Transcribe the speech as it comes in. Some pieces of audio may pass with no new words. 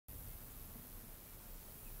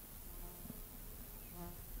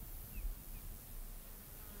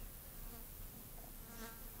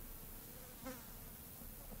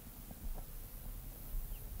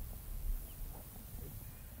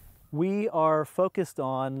We are focused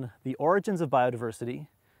on the origins of biodiversity.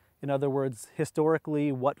 In other words,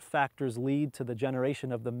 historically, what factors lead to the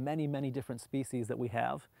generation of the many, many different species that we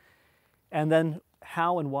have, and then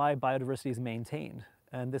how and why biodiversity is maintained.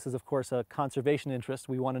 And this is, of course, a conservation interest.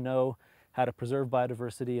 We want to know how to preserve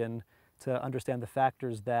biodiversity and to understand the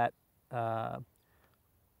factors that are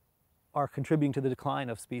contributing to the decline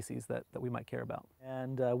of species that we might care about.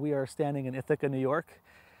 And we are standing in Ithaca, New York,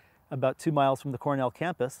 about 2 miles from the Cornell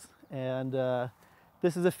campus. And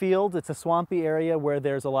this is a field, it's a swampy area where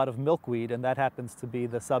there's a lot of milkweed, and that happens to be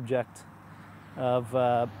the subject of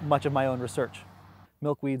much of my own research.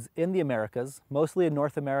 Milkweeds in the Americas, mostly in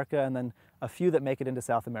North America, and then a few that make it into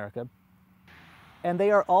South America. And they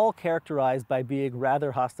are all characterized by being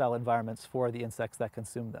rather hostile environments for the insects that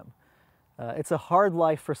consume them. It's a hard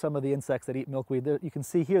life for some of the insects that eat milkweed. You can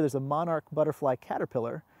see here there's a monarch butterfly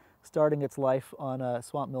caterpillar starting its life on a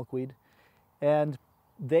swamp milkweed. And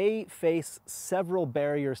they face several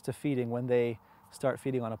barriers to feeding when they start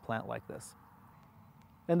feeding on a plant like this.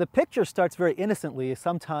 And the picture starts very innocently,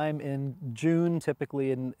 sometime in June,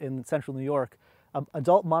 typically in central New York.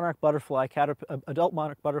 Adult monarch butterfly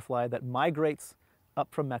that migrates up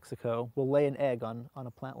from Mexico will lay an egg on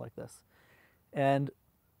a plant like this. And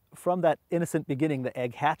from that innocent beginning, the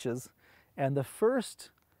egg hatches, and the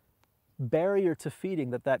first barrier to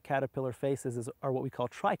feeding that caterpillar faces are what we call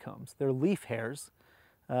trichomes. They're leaf hairs,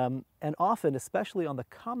 and often, especially on the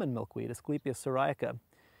common milkweed, Asclepias syriaca,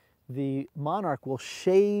 the monarch will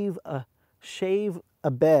shave a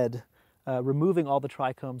bed, removing all the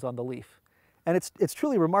trichomes on the leaf. And it's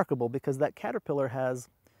truly remarkable because that caterpillar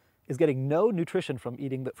is getting no nutrition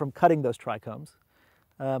from cutting those trichomes.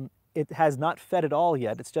 It has not fed at all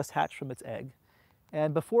yet, it's just hatched from its egg.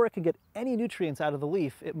 And before it can get any nutrients out of the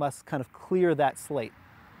leaf, it must kind of clear that slate.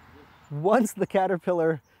 Once the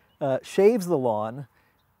caterpillar shaves the lawn,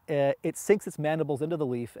 it sinks its mandibles into the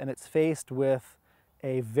leaf, and it's faced with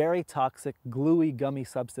a very toxic, gluey, gummy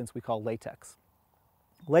substance we call latex.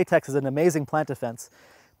 Latex is an amazing plant defense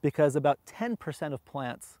because about 10% of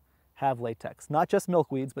plants have latex. Not just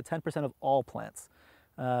milkweeds, but 10% of all plants.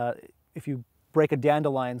 If you break a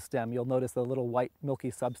dandelion stem, you'll notice the little white milky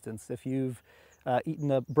substance. If you've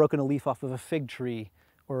broken a leaf off of a fig tree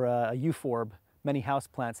or a euphorbia, many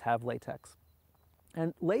houseplants have latex.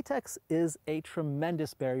 And latex is a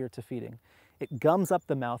tremendous barrier to feeding. It gums up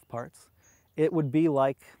the mouth parts. It would be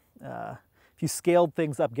like if you scaled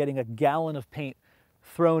things up, getting a gallon of paint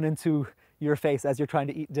thrown into your face as you're trying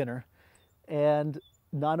to eat dinner. And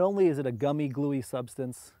not only is it a gummy, gluey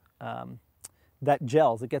substance that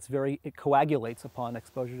gels, it coagulates upon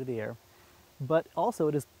exposure to the air, but also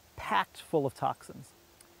it is packed full of toxins.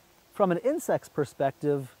 From an insect's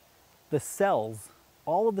perspective, the cells,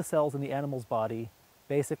 all of the cells in the animal's body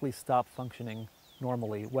basically stop functioning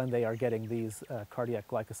normally when they are getting these cardiac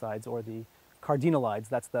glycosides, or the cardinalides.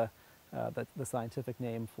 That's the scientific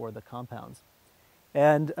name for the compounds.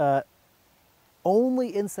 And only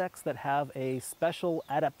insects that have a special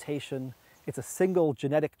adaptation, it's a single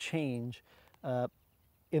genetic change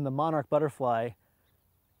in the monarch butterfly,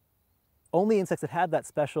 only insects that have that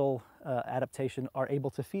special adaptation are able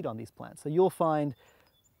to feed on these plants. So you'll find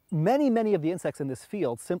many of the insects in this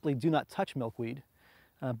field simply do not touch milkweed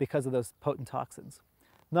because of those potent toxins.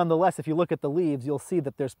 Nonetheless, if you look at the leaves, you'll see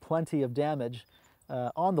that there's plenty of damage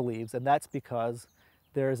on the leaves, and that's because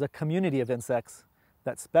there's a community of insects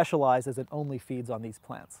that specializes and only feeds on these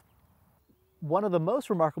plants. One of the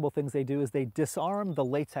most remarkable things they do is they disarm the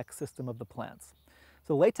latex system of the plants.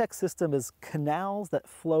 So the latex system is canals that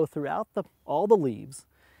flow throughout all the leaves,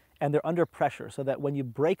 and they're under pressure so that when you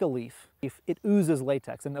break a leaf, it oozes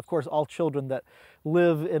latex. And of course, all children that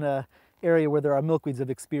live in an area where there are milkweeds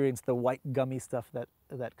have experienced the white gummy stuff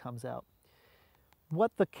that comes out.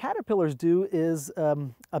 What the caterpillars do is a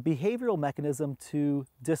behavioral mechanism to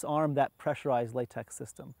disarm that pressurized latex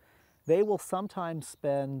system. They will sometimes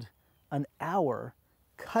spend an hour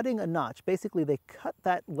cutting a notch. Basically, they cut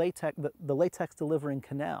that latex, the latex delivering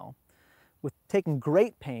canal, with taking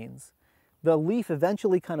great pains. The leaf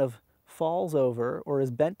eventually kind of falls over or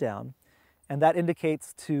is bent down, and that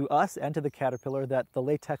indicates to us and to the caterpillar that the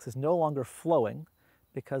latex is no longer flowing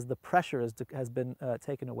because the pressure has been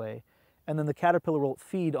taken away. And then the caterpillar will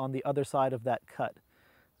feed on the other side of that cut.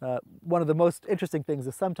 One of the most interesting things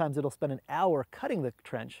is sometimes it'll spend an hour cutting the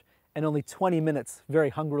trench and only 20 minutes very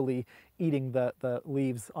hungrily eating the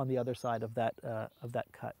leaves on the other side of that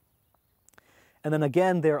cut. And then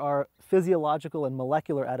again, there are physiological and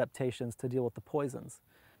molecular adaptations to deal with the poisons.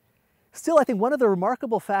 Still, I think one of the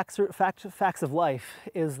remarkable facts of life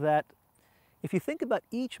is that if you think about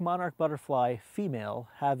each monarch butterfly female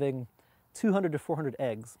having 200 to 400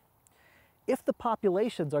 eggs, if the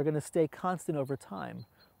populations are going to stay constant over time,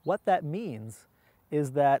 what that means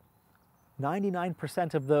is that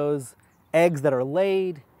 99% of those eggs that are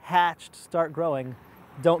laid, hatched, start growing,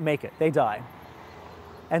 don't make it, they die.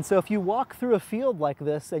 And so if you walk through a field like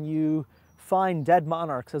this and you find dead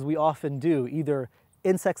monarchs, as we often do, either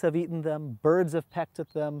insects have eaten them, birds have pecked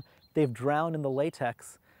at them, they've drowned in the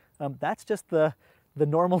latex, that's just the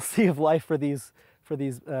normalcy of life for these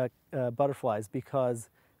butterflies, because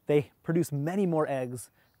they produce many more eggs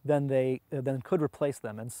than could replace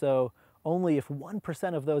them. And so only if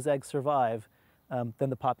 1% of those eggs survive, then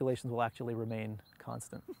the populations will actually remain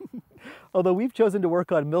constant. Although we've chosen to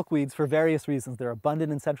work on milkweeds for various reasons. They're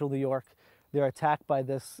abundant in central New York. They're attacked by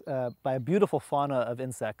by a beautiful fauna of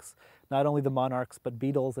insects, not only the monarchs, but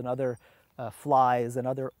beetles and other flies and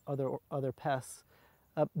other pests.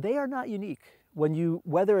 They are not unique. When you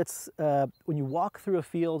walk through a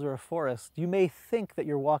field or a forest, you may think that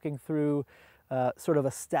you're walking through sort of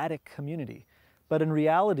a static community, but in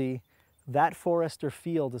reality, that forest or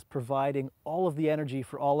field is providing all of the energy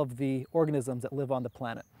for all of the organisms that live on the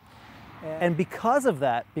planet. And because of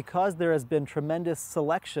that, because there has been tremendous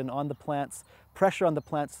selection on the plants, pressure on the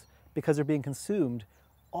plants because they're being consumed,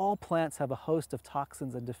 all plants have a host of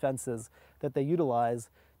toxins and defenses that they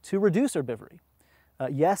utilize to reduce herbivory.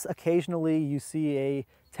 Yes, occasionally you see a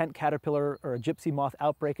tent caterpillar or a gypsy moth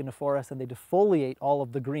outbreak in a forest and they defoliate all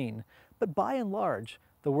of the green, but by and large,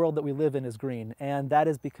 the world that we live in is green, and that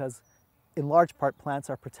is because in large part, plants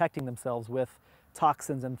are protecting themselves with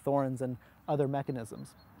toxins and thorns and other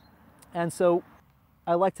mechanisms. And so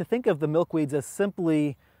I like to think of the milkweeds as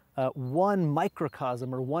simply one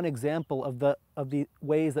microcosm or one example of the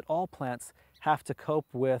ways that all plants have to cope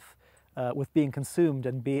with being consumed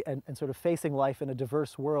and sort of facing life in a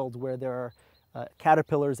diverse world where there are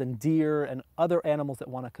caterpillars and deer and other animals that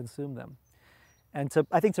want to consume them. And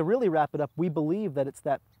I think to really wrap it up, we believe that it's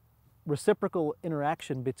that reciprocal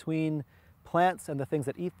interaction between plants and the things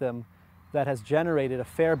that eat them that has generated a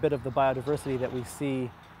fair bit of the biodiversity that we see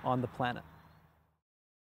on the planet.